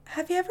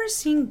Have you ever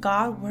seen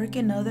God work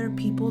in other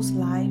people's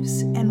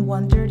lives and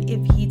wondered if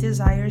He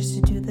desires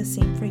to do the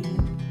same for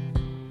you?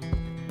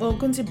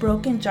 Welcome to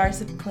Broken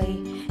Jars of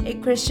Clay, a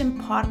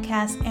Christian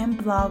podcast and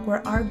blog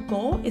where our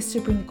goal is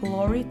to bring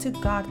glory to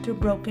God through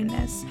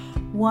brokenness,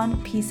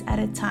 one piece at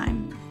a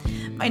time.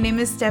 My name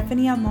is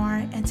Stephanie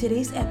Amar, and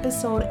today's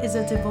episode is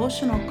a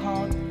devotional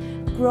called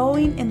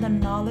Growing in the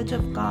Knowledge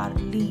of God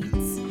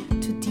Leads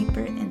to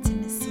Deeper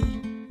Intimacy.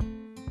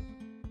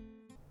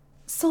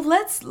 So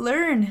let's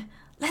learn.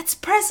 Let's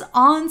press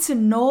on to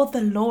know the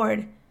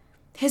Lord.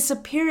 His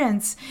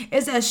appearance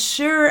is as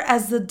sure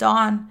as the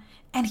dawn,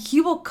 and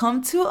He will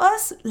come to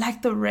us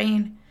like the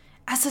rain,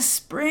 as the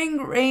spring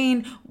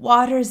rain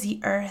waters the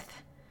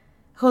earth.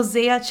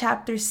 Hosea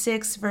chapter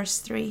 6, verse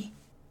 3.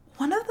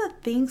 One of the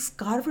things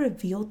God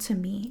revealed to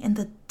me in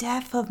the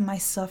depth of my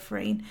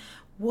suffering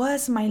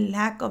was my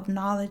lack of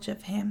knowledge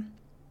of Him.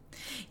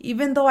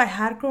 Even though I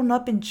had grown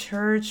up in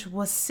church,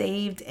 was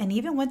saved, and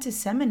even went to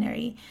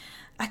seminary,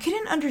 I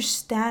couldn't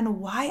understand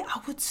why I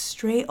would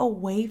stray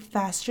away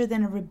faster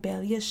than a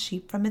rebellious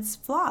sheep from its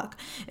flock,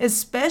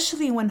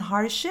 especially when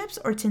hardships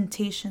or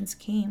temptations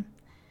came.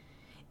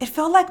 It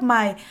felt like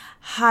my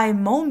high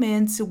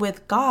moments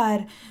with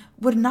God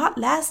would not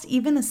last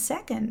even a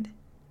second.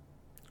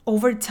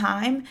 Over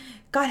time,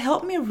 God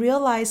helped me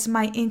realize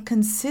my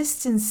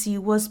inconsistency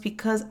was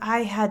because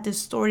I had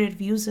distorted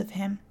views of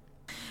Him.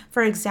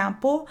 For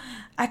example,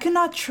 I could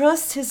not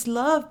trust His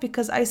love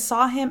because I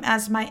saw Him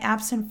as my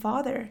absent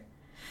father.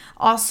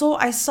 Also,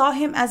 I saw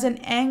Him as an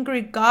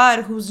angry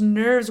God whose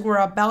nerves were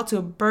about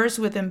to burst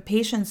with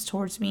impatience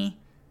towards me.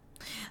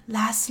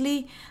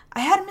 Lastly, I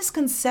had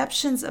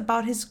misconceptions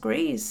about His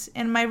grace,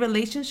 and my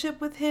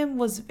relationship with Him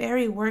was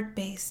very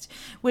work-based,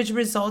 which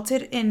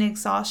resulted in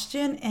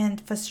exhaustion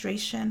and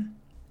frustration.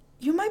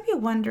 You might be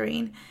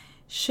wondering,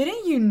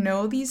 shouldn't you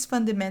know these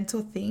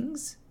fundamental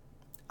things?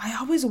 I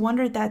always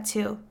wondered that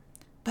too.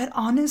 But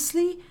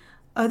honestly,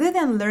 other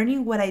than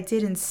learning what I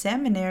did in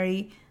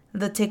seminary,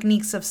 the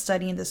techniques of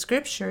studying the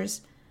scriptures,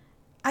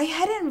 I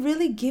hadn't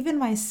really given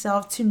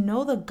myself to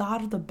know the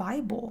God of the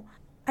Bible.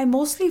 I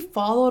mostly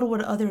followed what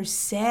others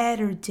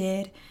said or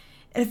did.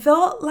 It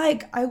felt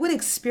like I would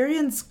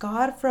experience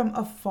God from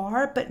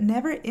afar, but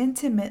never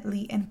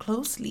intimately and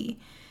closely.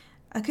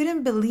 I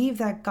couldn't believe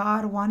that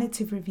God wanted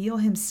to reveal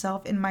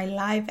Himself in my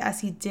life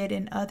as He did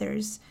in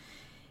others.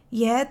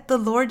 Yet the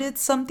Lord did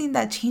something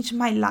that changed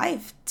my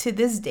life to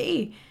this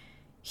day.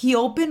 He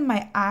opened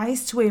my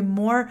eyes to a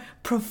more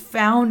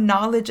profound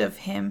knowledge of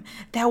Him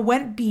that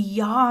went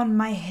beyond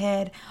my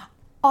head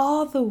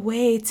all the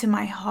way to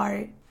my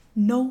heart.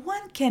 No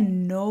one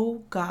can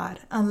know God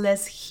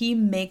unless He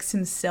makes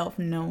Himself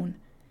known.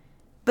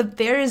 But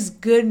there is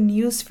good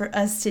news for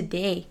us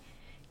today.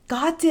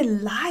 God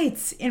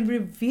delights in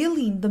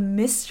revealing the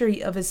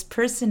mystery of His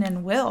person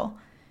and will.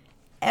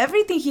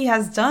 Everything He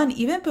has done,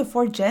 even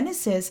before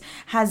Genesis,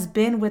 has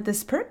been with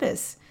this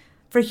purpose.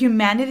 For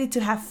humanity to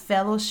have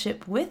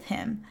fellowship with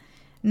Him.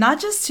 Not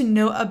just to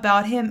know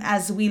about Him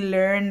as we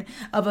learn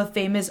of a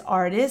famous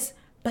artist,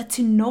 but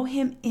to know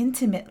Him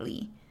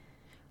intimately.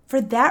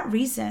 For that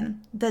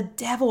reason, the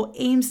devil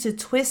aims to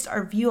twist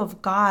our view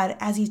of God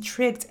as he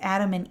tricked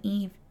Adam and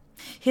Eve.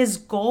 His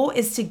goal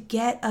is to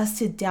get us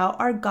to doubt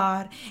our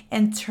God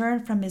and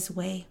turn from His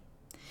way.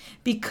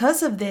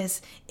 Because of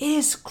this, it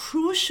is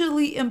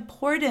crucially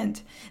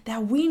important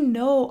that we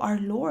know our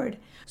Lord,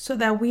 so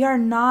that we are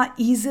not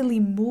easily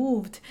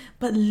moved,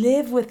 but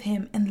live with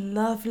Him in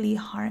lovely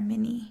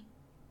harmony.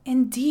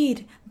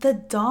 Indeed, the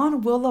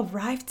dawn will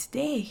arrive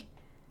today.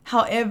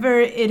 However,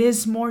 it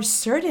is more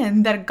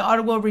certain that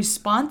God will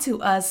respond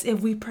to us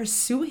if we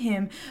pursue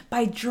Him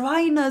by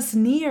drawing us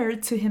near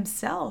to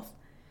Himself.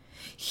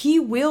 He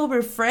will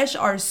refresh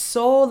our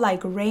soul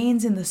like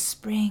rains in the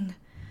spring.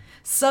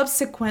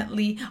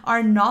 Subsequently,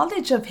 our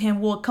knowledge of Him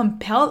will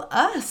compel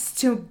us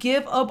to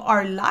give up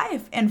our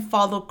life and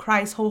follow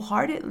Christ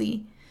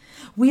wholeheartedly.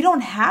 We don't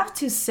have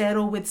to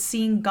settle with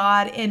seeing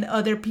God in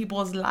other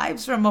people's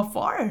lives from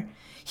afar.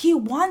 He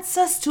wants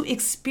us to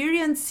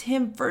experience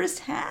Him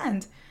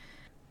firsthand.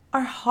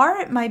 Our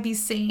heart might be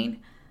saying,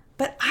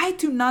 "But I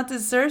do not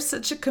deserve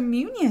such a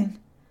communion."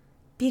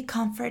 Be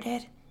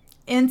comforted.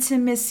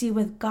 Intimacy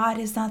with God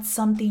is not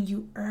something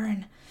you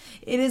earn.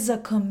 It is a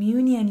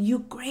communion you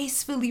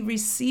gracefully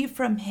receive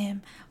from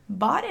Him,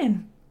 bought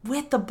in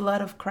with the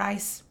blood of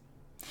Christ.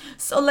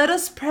 So let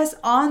us press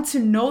on to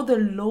know the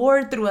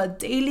Lord through a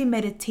daily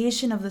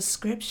meditation of the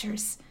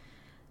scriptures.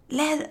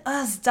 Let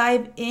us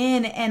dive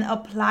in and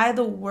apply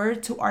the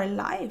word to our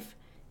life.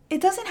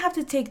 It doesn't have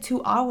to take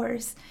 2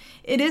 hours.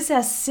 It is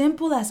as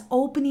simple as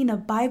opening a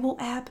Bible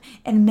app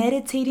and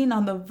meditating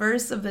on the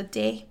verse of the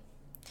day.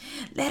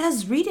 Let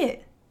us read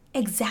it,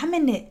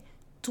 examine it,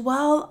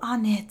 dwell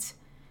on it.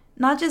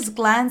 Not just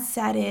glance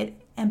at it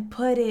and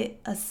put it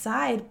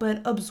aside,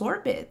 but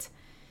absorb it.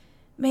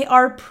 May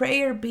our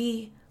prayer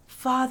be,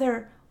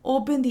 "Father,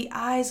 open the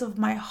eyes of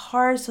my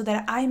heart so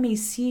that I may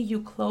see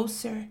You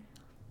closer."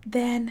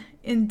 Then,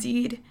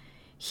 indeed,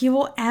 He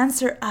will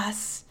answer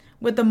us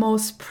with the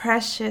most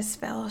precious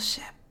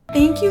fellowship.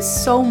 Thank you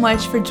so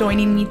much for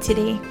joining me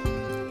today.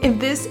 If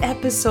this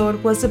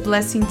episode was a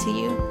blessing to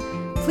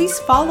you, please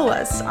follow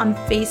us on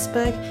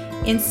Facebook,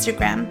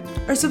 Instagram,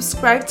 or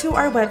subscribe to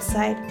our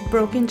website,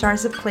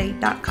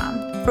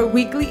 brokenjarsofclay.com, for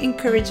weekly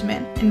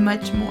encouragement and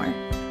much more.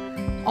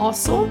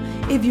 Also,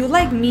 if you,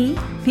 like me,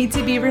 need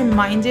to be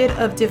reminded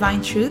of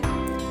divine truth,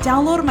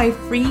 download my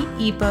free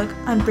ebook,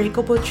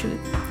 Unbreakable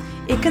Truth.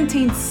 It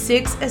contains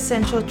 6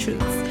 essential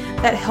truths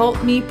that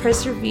help me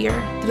persevere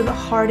through the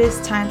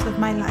hardest times of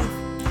my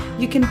life.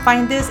 You can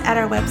find this at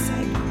our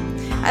website.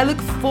 I look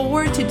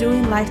forward to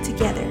doing life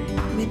together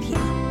with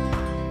you.